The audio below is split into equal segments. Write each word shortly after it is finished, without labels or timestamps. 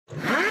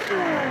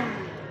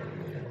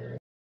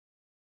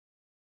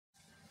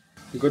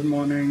Good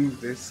morning.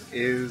 This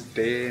is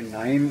day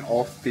 9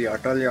 of the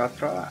Atal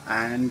Yatra,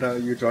 and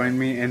you join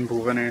me in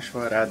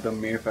Bhubaneswar at the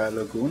Mayfair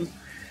Lagoon.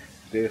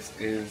 This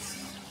is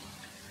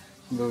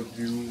the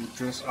view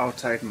just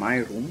outside my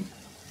room,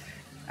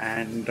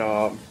 and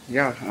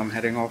yeah, I'm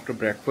heading off to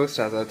breakfast.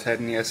 As I said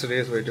in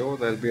yesterday's video,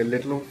 there'll be a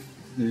little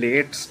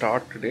late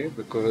start today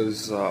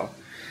because the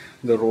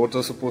roads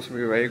are supposed to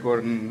be very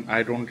good, and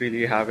I don't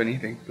really have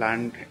anything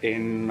planned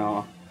in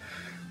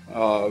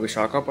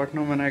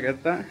Visakhapatnam when I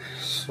get there.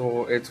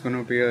 So it's going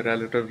to be a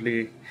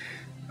relatively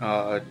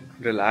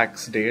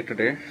relaxed day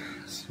today.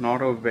 It's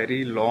not a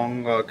very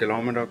long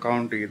kilometer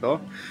count either.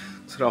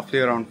 It's roughly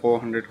around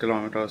 400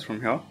 kilometers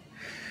from here.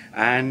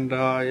 And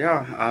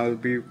yeah, I'll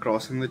be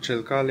crossing the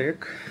Chilika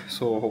lake.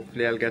 So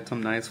hopefully I'll get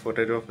some nice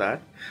footage of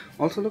that.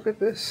 Also, look at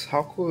this.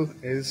 How cool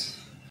is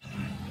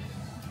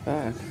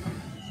that?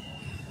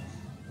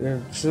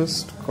 They've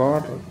just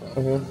got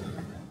a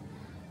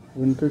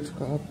vintage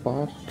car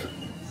parked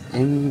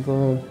in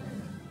the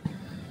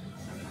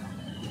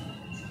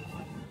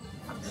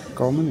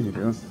common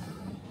area.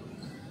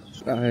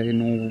 I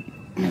know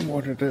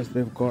what it is.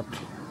 They've got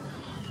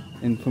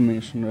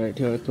information right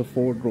here. It's a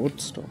Ford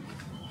Roadster.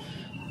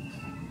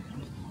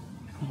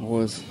 It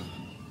was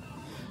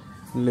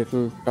a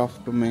little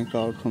tough to make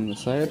out from the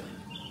side.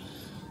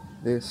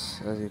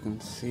 This, as you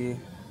can see,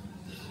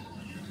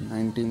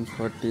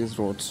 1930s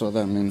Roadster.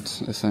 That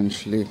means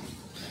essentially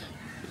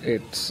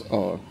it's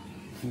a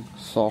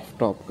soft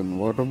top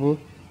convertible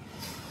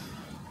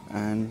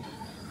and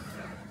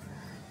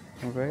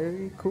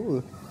very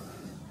cool,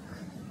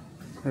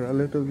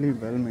 relatively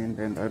well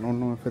maintained. I don't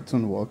know if it's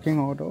in working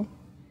order,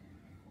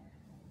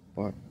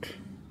 but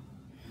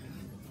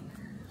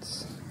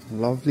it's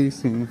lovely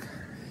seeing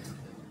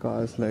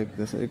cars like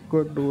this. It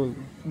could do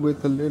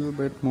with a little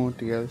bit more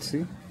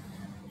TLC,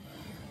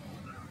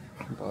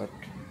 but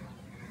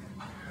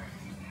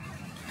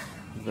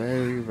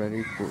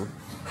very cool.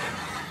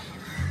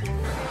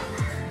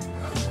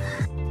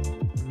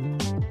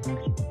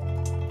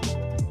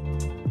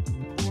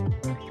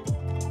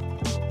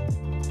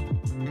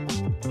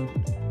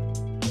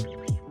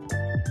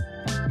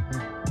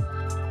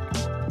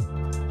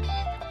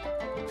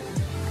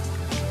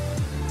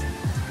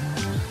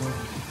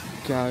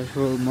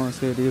 Casual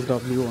Mercedes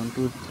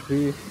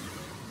W123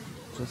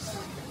 just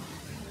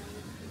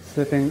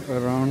sitting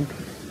around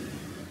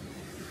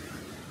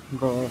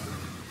the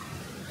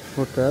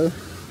hotel.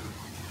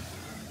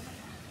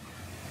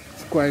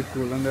 It's quite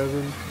cool, and there's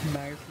a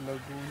nice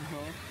lagoon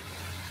here.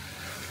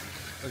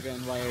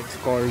 Again, why it's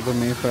called the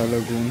Mayfair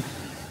Lagoon.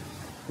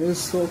 It's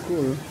so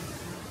cool.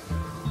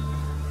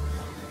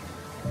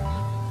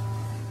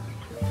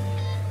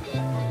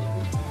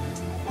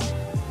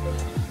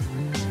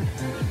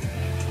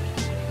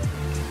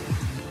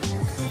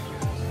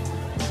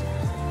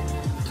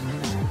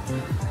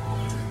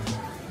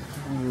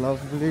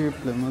 Lovely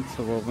Plymouth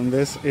Suburban.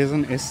 This is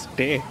an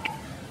estate.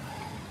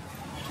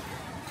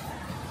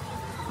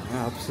 I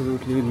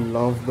absolutely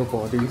love the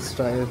body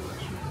style.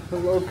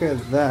 Look at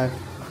that.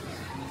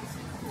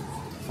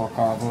 For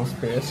cargo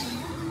space.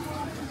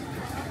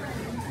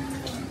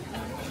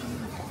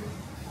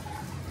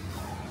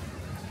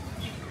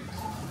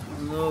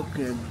 Look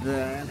at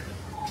that.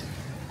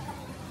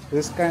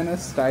 This kind of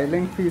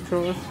styling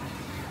features,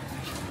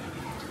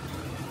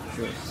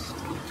 just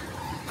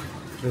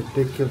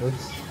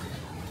ridiculous.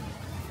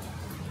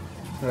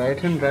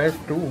 Right-hand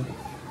drive too.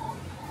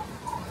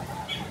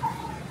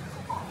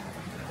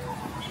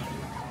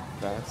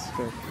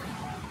 Fantastic.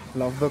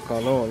 Love the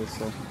color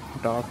also.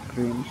 Dark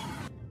green.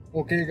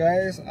 Okay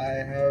guys,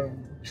 I have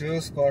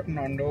just gotten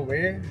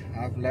underway.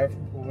 I've left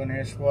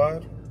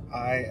Bhubaneswar.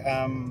 I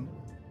am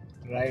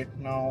right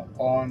now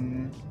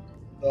on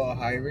the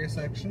highway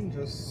section,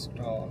 just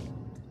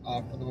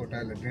after the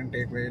hotel. It didn't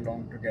take very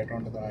long to get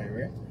onto the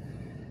highway.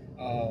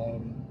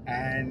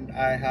 And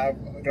I have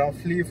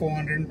roughly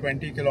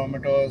 420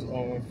 kilometers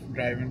of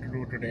driving to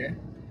do today.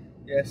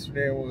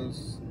 Yesterday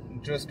was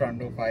just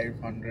under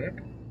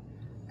 500,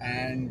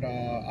 and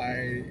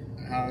I,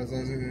 as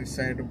I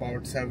said,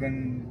 about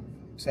seven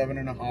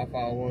and a half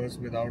hours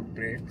without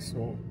breaks,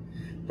 so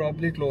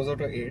probably closer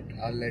to 8.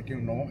 I'll let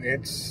you know.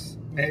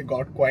 It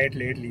got quite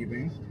late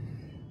leaving.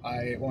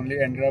 I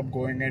only ended up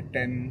going at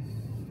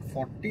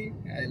 10:40.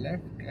 I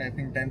left, I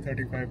think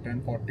 10:35,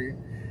 10:40.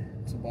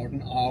 It's about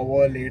an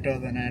hour later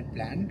than I had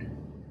planned,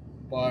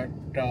 but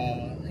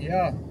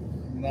yeah,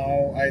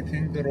 now I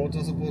think the roads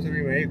are supposed to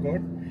be very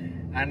good,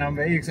 and I'm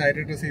very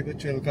excited to see the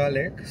Chilika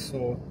lake.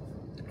 So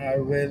I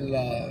will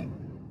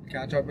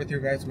catch up with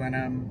you guys when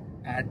I'm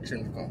at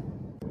Chilika.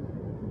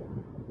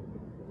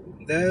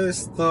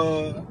 There's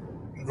the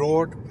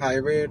road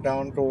highway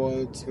down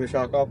towards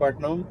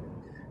Visakhapatnam.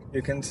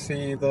 You can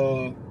see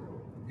the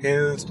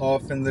hills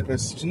off in the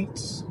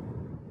distance,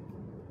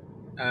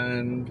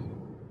 and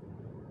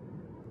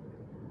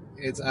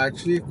it's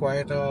actually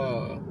quite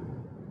a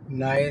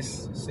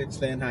nice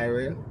 6-lane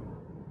highway.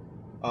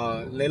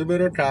 A little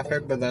bit of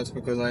traffic, but that's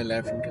because I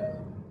left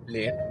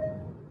late.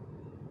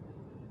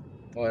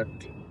 But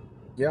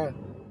yeah,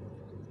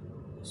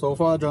 So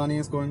far, journey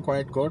is going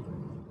quite good,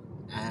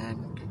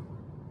 and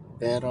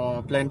there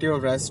are plenty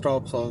of rest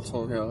stops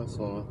also here.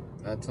 So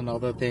that's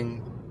another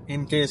thing.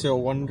 In case you're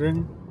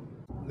wondering,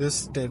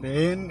 this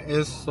terrain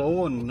is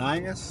so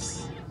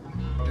nice.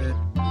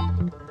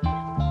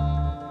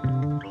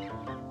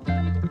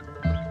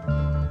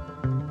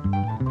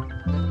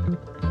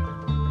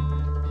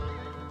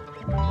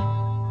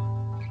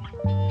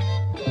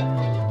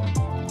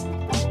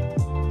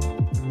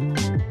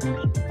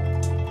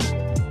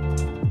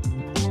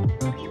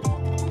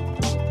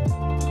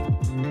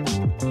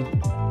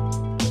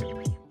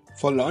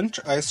 For lunch,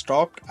 I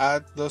stopped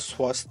at the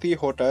Swasti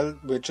Hotel,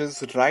 which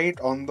is right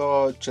on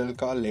the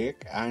Chilka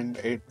Lake, and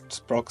its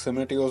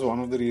proximity was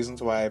one of the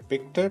reasons why I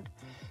picked it.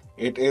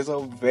 It is a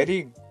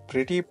very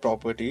pretty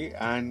property,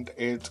 and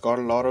it's got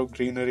a lot of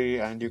greenery,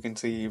 and you can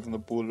see even the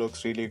pool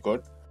looks really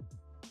good.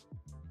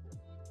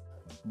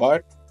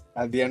 But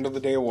at the end of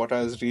the day, what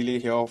I was really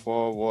here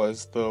for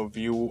was the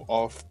view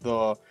of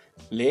the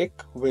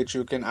lake, which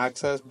you can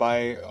access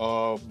by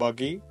a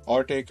buggy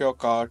or take your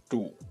car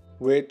too,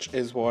 which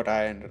is what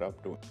I ended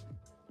up doing.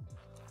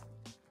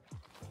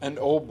 And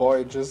oh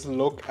boy, just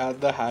look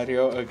at the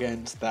Harrier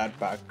against that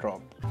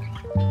backdrop.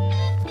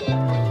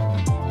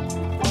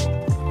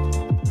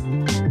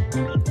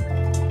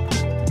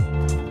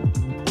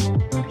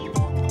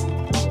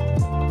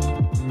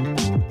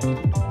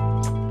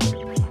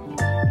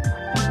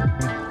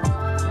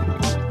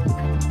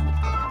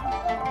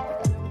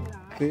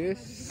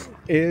 This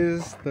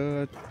is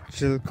the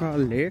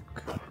Chilka Lake.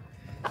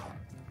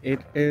 It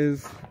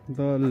is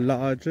the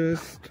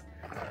largest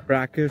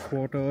brackish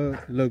water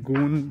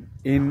lagoon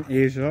in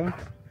Asia,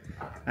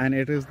 and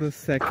it is the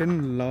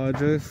second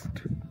largest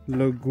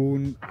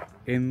lagoon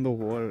in the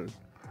world.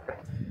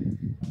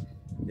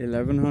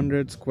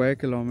 1100 square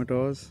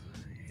kilometers.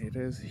 It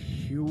is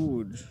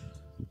huge,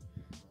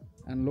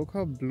 and look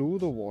how blue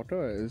the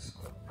water is.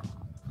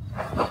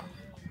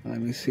 Let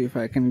me see if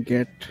I can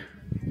get,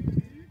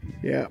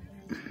 yeah,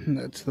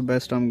 that's the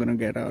best I'm gonna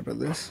get out of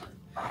this.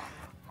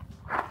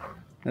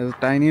 There's a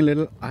tiny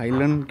little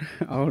island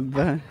out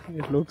there.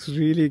 It looks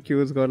really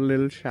cute. It's got a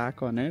little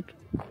shack on it.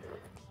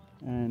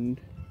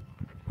 And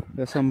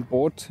there's some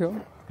boats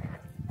here,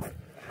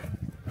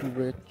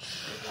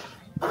 which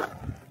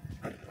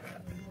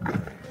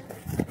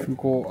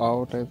go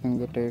out. I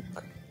think they take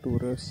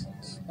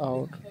tourists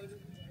out.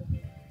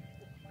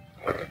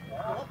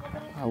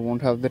 I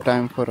won't have the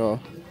time for a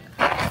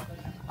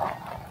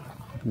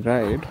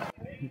ride,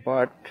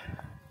 but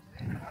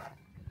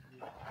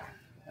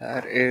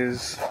that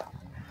is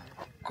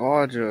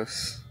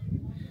gorgeous.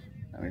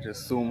 Let me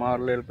just zoom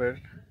out a little bit.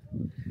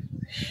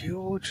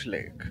 Huge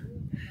lake.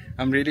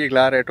 I'm really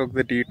glad I took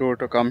the detour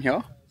to come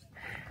here.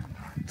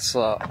 It's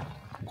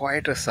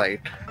quite a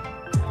sight.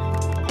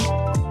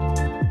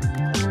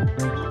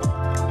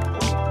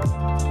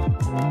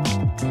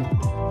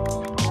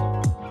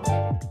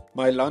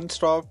 My lunch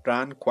stop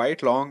ran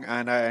quite long,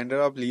 and I ended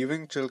up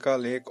leaving Chilka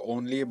Lake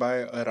only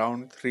by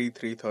around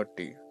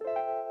 3:30.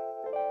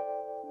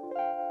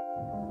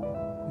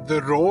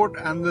 The road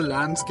and the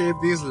landscape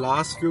these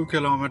last few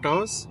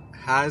kilometers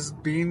has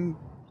been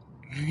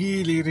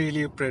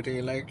really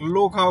pretty. Like,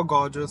 look how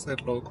gorgeous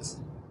it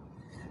looks.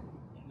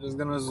 I'm just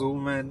gonna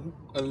zoom in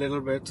a little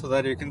bit so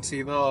that you can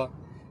see the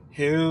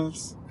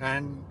hills,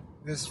 and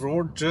this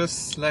road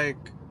just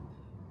like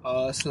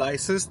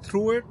slices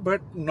through it,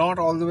 but not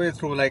all the way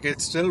through. Like,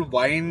 it still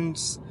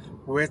winds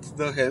with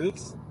the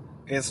hills.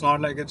 It's not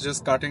like it's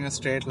just cutting a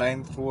straight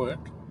line through it.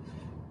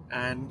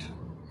 And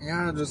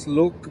yeah, just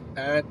look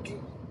at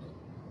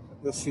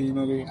the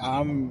scenery.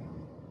 I'm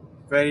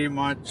very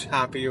much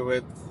happy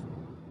with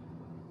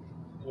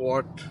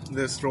what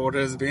this road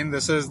has been.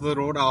 This is the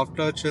road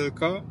after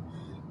Chilka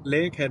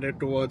Lake, headed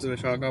towards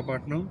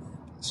Visakhapatnam.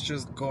 It's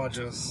just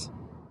gorgeous.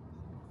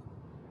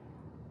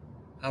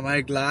 Am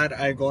I glad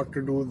I got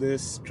to do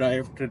this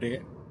drive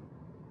today?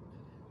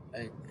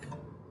 Like,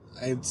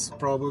 it's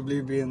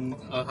probably been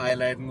a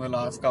highlight in the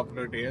last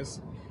couple of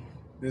days.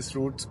 This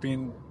route's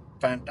been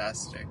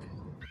fantastic.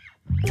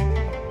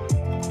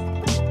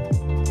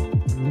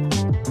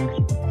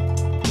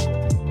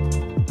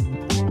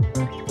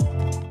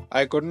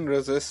 I couldn't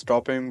resist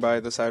stopping by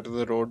the side of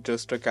the road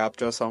just to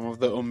capture some of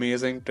the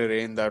amazing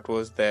terrain that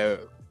was there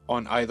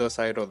on either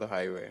side of the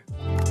highway.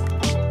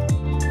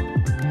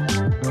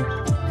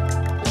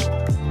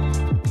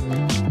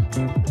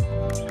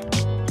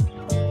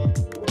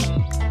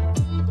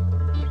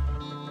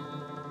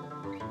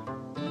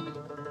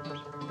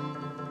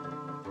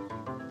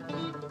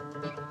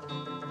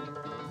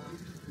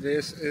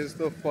 This is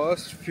the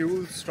first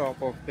fuel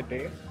stop of the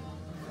day.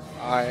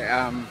 I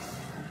am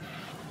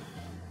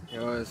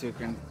here, as you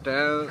can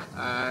tell,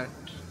 at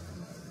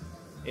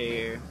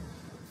a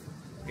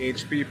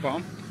HP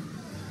pump.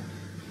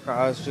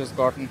 Car's just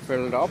gotten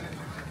filled up,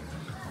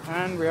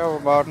 and we have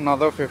about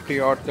another 50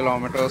 odd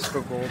kilometers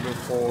to go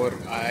before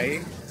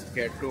I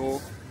get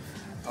to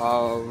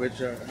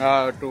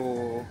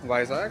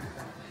Vizag.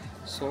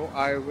 So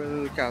I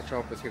will catch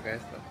up with you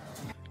guys then.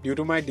 Due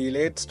to my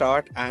delayed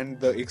start and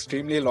the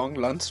extremely long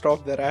lunch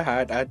stop that I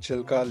had at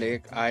Chilika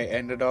Lake, I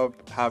ended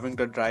up having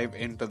to drive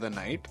into the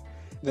night.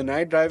 The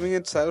night driving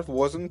itself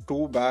wasn't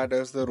too bad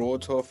as the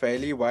roads were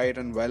fairly wide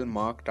and well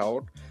marked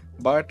out,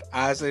 but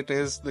as it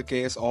is the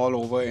case all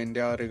over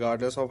India,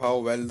 regardless of how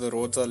well the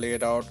roads are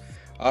laid out,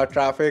 our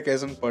traffic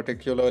isn't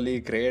particularly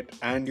great,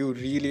 and you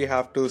really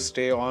have to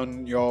stay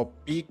on your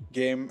peak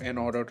game in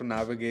order to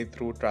navigate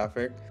through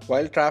traffic.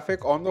 While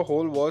traffic on the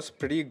whole was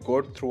pretty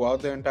good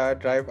throughout the entire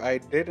drive, I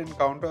did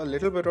encounter a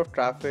little bit of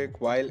traffic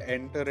while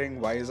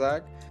entering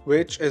Vizag,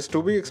 which is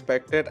to be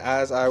expected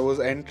as I was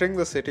entering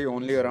the city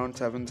only around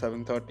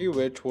 7:30,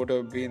 which would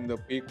have been the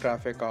peak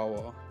traffic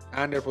hour,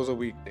 and it was a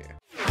weekday.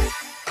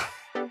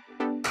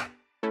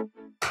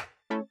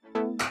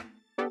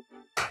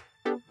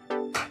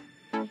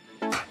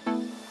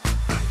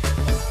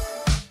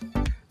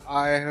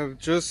 I have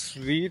just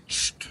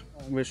reached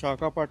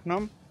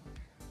Visakhapatnam.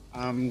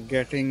 I'm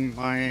getting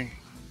my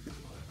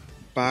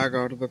bag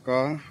out of the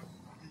car.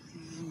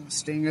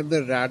 Staying at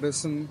the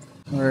Radisson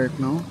right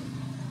now.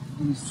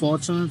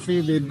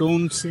 Unfortunately, they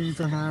don't seem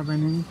to have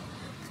any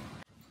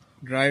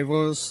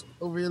drivers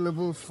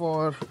available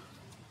for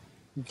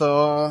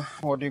the,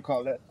 what do you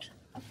call it?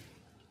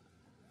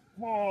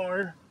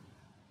 For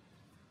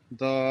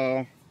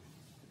the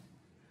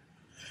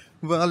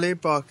valet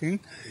parking.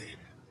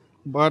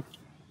 But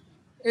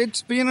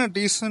it's been a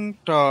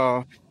decent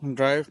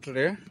drive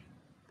today.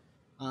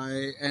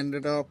 I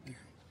ended up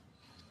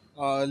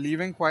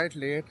leaving quite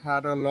late,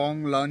 had a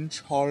long lunch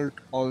halt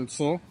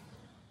also.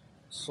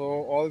 So,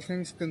 all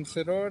things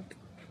considered,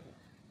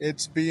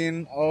 it's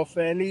been a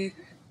fairly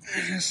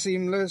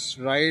seamless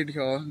ride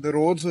here. The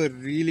roads were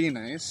really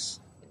nice,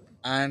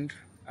 and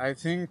I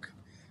think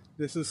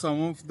this is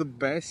some of the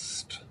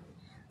best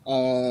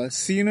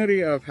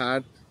scenery I've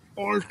had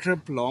all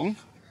trip long.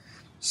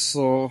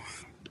 So,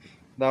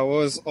 that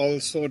was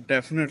also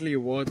definitely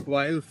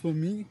worthwhile for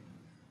me.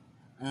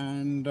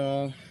 And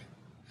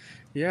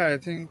yeah, I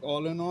think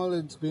all in all,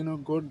 it's been a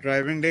good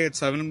driving day. It's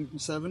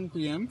 7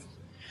 p.m.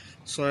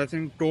 So I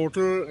think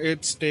total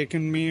it's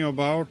taken me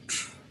about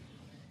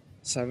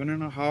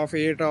 7.5,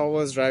 8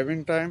 hours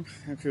driving time.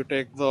 If you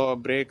take the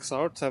breaks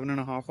out,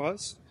 7.5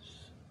 hours,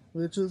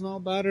 which is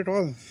not bad at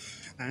all.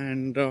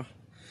 And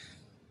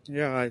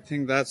yeah, I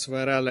think that's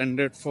where I'll end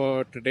it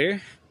for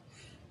today.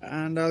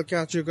 And I'll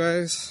catch you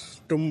guys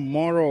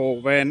tomorrow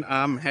when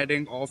I'm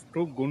heading off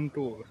to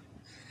Guntur.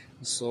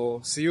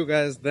 So see you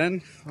guys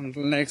then.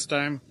 Until next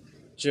time,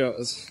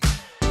 cheers.